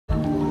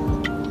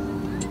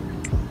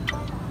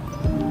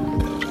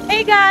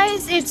Hey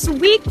guys, it's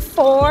week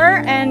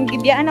 4 and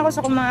gibiyaan ako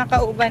sa mga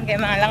kauban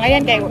kay mga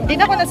langayan kay di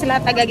na ko na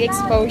sila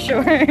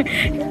tagag-exposure.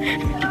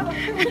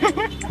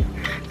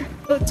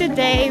 So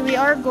today we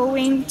are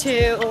going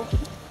to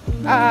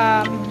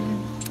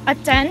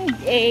attend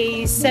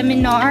a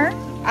seminar,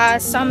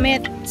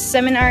 summit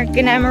seminar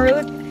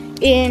Ganap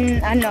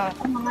in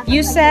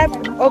Yusef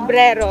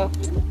Obrero.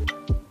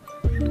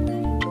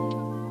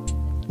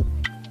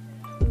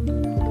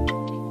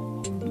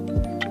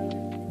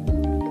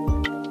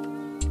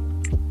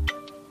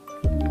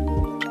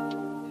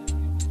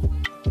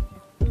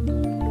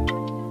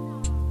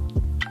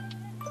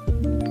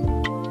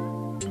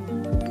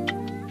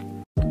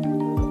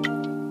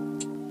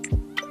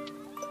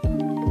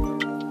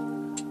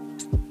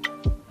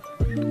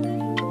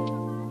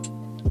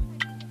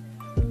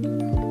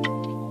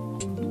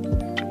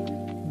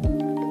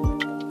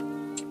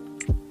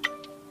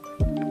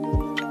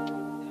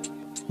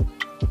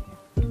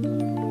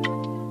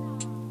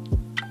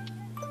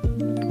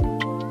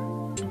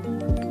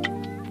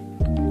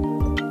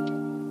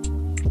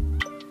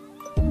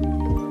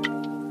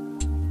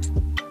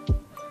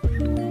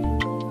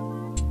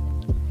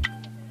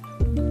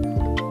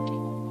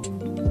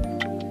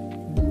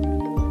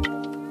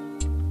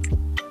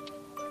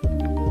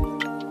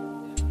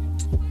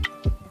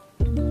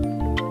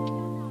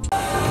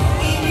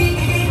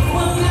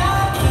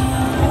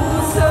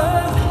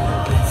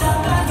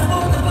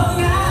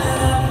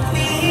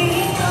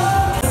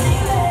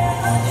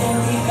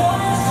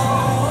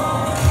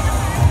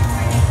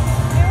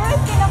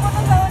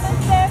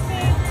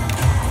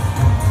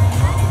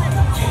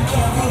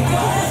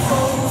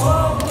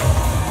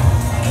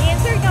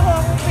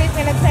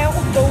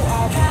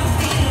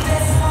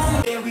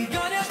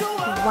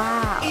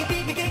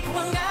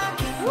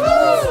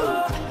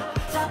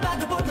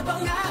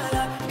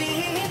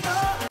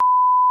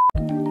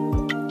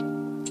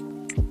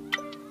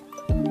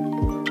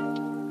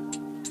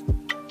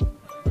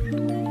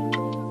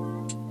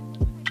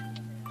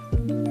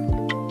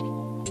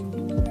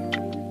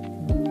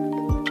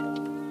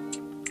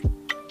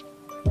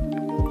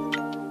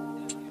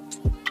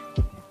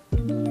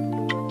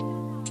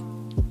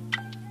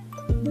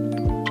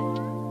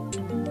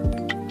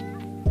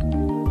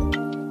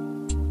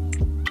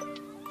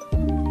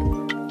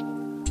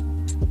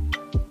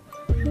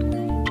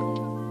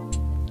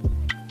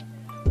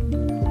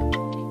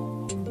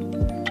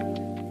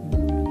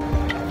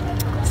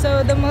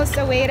 So the most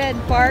awaited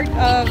part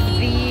of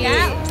the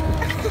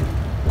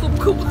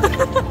Kup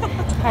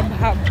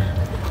hub.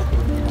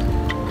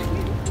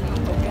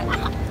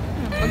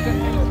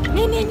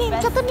 Nin,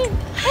 kato nin.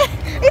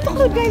 Ito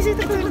ko guys,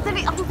 ito ko.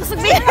 Dali, ako kusog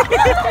na.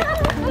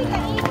 Uy,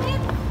 kainit.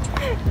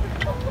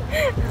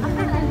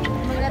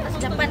 Magdata sa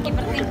Japan,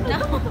 kipartin na.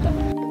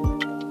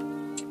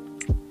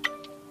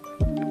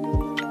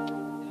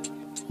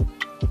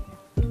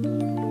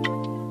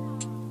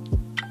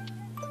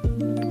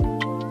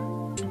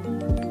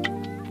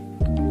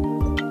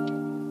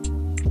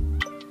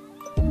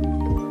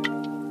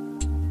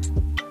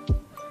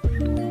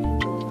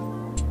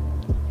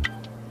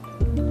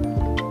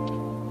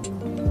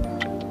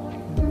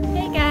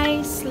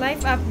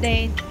 Life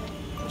update.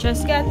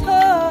 Just got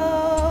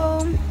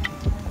home.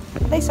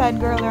 They sad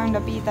girl around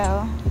the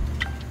pita.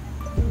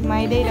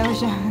 My day daw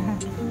siya.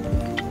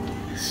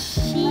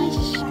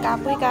 Sheesh.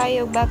 Kapoy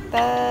kayo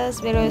baktas.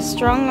 Pero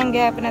strong lang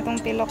gapon na itong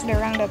tilok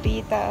around the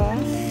pita.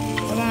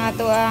 Ito nga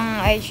ito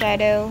ang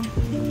eyeshadow.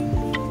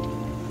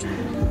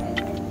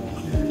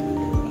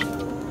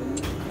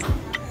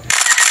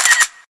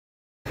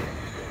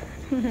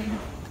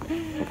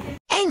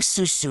 Ang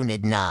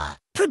susunod na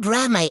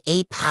programa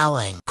ay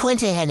pawang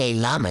kwentahan ay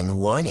laman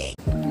warning.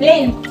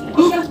 Lynn!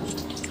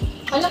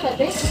 Ano ka,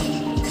 Lynn?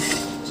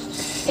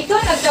 Ikaw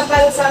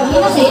nagtapal sa...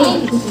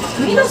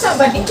 Minum sa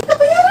balik.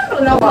 Kapayaran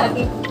rin na wag.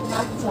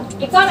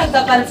 Ikaw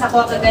nagtapal sa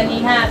kwa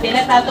kaganiha.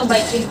 Pinatato,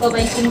 25.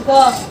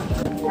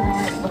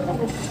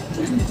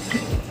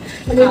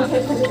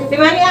 Di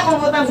ba niya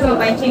akong utang sa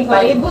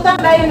 25? Ibutang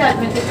tayo na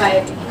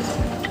 25.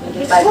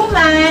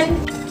 Kuman!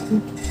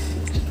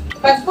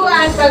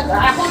 Pagpuan, pag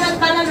ako nang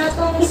tanan na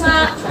itong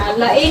sa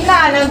lain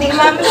na, nang di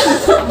mami.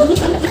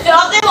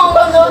 Dati mong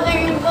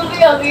gano'n ko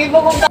siya, iba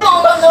kong tato.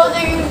 Mong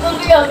gano'n ko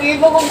siya,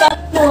 iba kong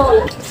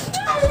tato.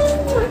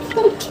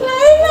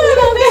 Lain na,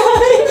 nang di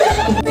ay.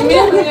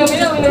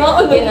 Minum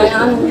ako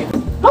ginayan.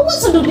 Ako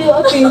sa dubi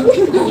ate.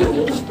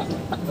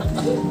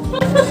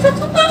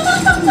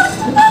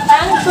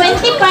 Ang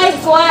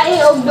 25 kwa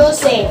o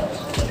 12.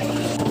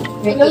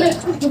 30.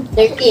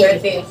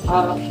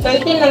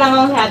 13 na lang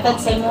ang hatag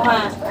sa imo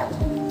ha.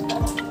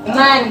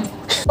 Man,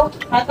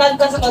 hatag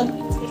ka sa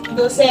 12.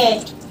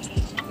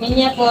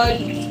 Ninya po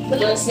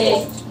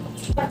 12.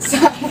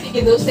 Sa 12.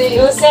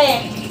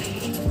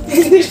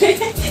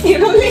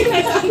 Iruling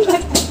na lang.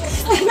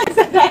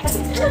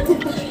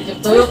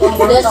 Tulog ang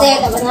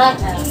 12 tapos na.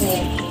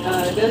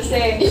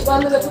 12.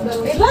 Paano na po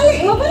daw?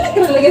 Mabalik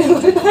na lagi ng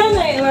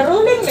butana.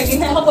 Maruling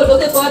lagi na ako po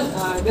 12.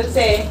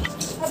 12.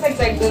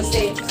 Hatag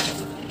 12.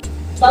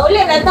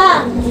 Pauli na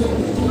ta.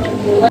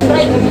 1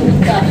 right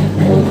naman ka.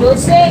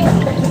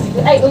 12.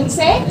 Ay,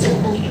 11?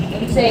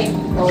 11.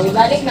 O,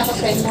 ibalik na ko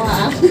sa inyo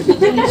ha.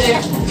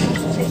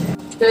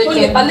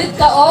 Kuli, palit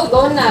ka o,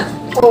 Ganap.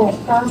 Oo,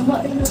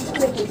 tama.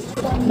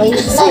 May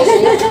size.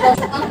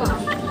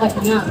 Ay,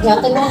 nga.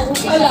 Yata mo.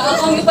 Wala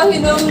akong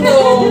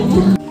ipahinomdom.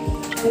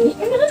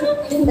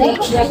 Hindi,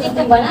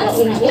 ka ba na?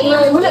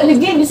 Wala,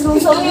 ligyan.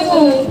 Disrunsa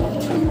mo.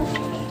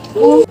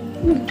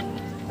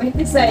 May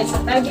tisay,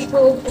 sa tagi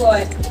ko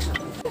upot.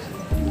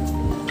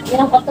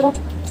 Yan ang patro.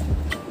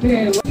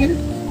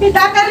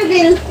 Pitaka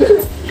reveal.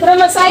 Para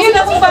masayo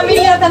na kong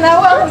pamilya,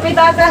 tanawa akong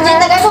pitaka Diyan,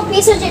 ha. tagay ko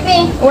piso,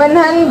 JP.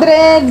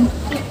 120.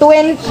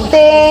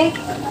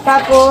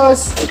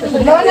 Tapos, mo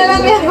na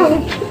lang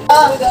akong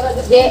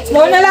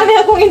mo na lang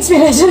akong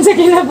inspiration sa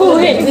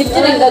kinabuhi.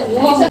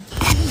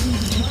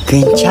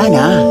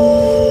 괜찮아.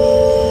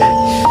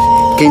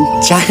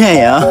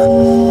 괜찮아요.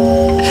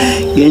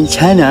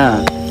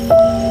 괜찮아.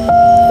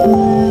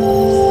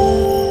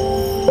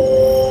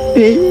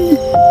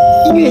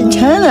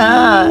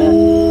 괜찮아.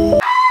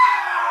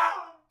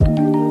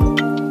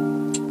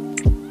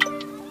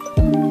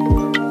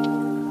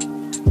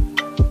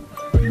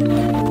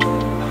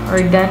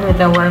 We're done with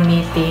our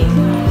meeting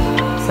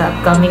sa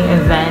upcoming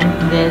event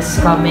this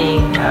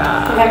coming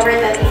November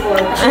 34.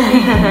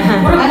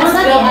 Ano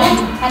sa diyan?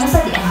 Ano sa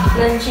diyan?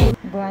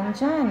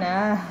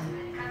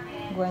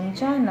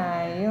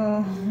 Guanciana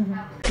yun.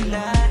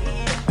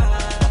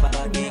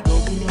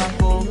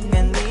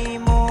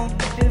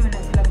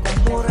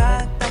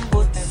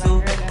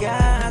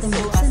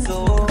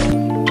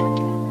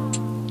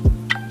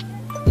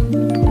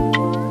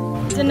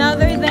 It's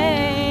another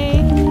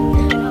day.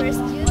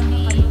 First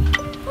duty.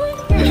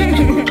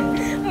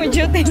 May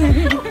duty na.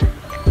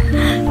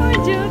 May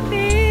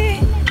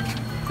duty.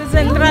 Sa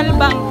Central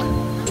Bank.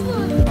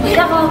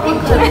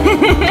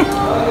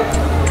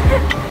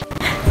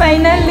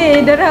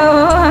 Finally, daraw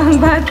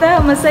ang bata.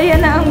 Masaya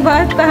na ang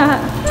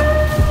bata.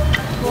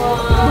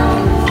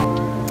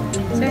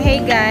 So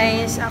hey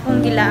guys, akong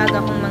gilaag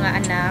akong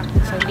mga anak.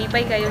 So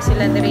lipay kayo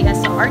sila diri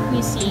sa Art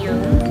Museum.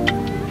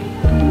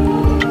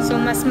 So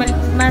mas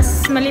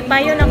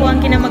malipayon ako ang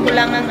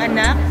kinamagulangang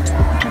anak.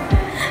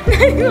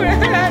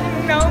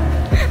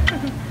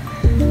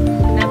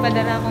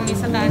 Napadala akong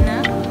isa ka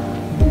anak.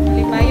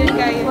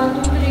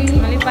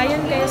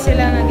 Malipayon kayo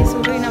sila nga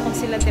gisuloy na ako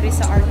sila diri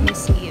sa Art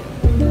Museum.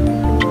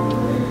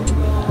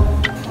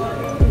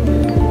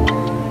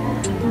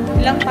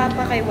 Ilang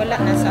papa kay wala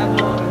na sa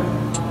abroad.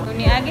 So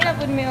niagi na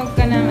pud mi og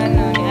kanang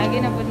niagi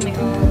na pud mi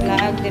og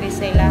laag diri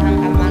sa ilahang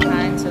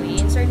amahan. So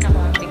i-insert na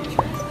ko ang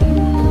picture.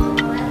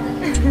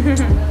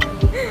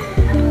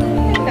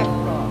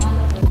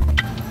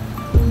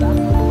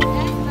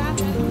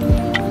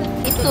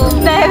 Ito.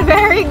 Dahil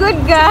very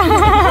good ka.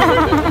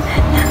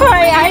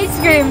 May ice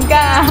cream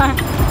ka.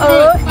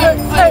 Oh,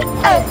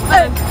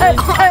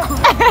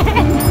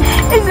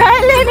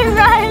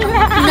 Isailan.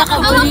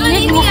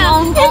 Nakabulilit mo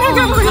ang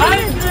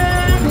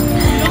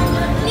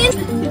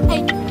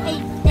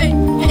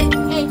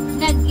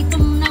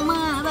nag-itom ng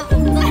mga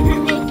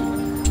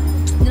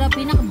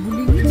grabe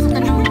nakabulilit sa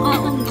tanang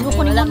kaong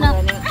lukon ko na.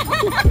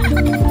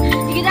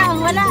 Sige na,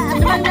 wala.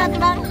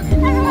 Atbang.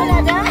 Wala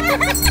na.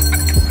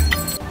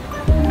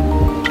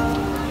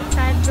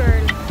 Sad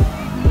girl.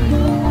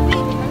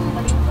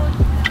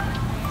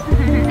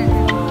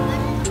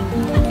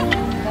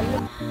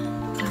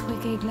 Kakoy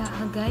kay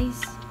Glaha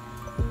guys.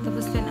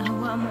 Tapos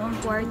tanawa mo ang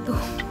kwarto.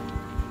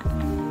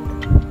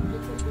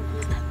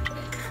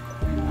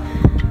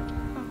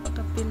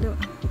 Papakapilo.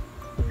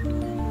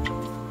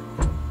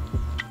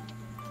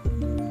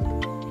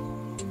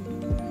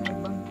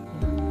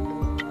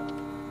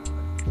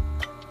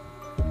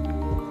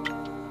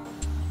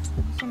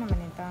 Isa naman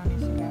yung tao ni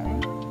sila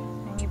eh.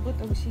 Nangibot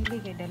og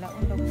sili kay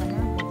dalaon og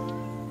panabo.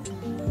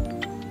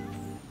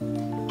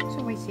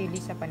 So may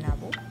sili sa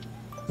panabo?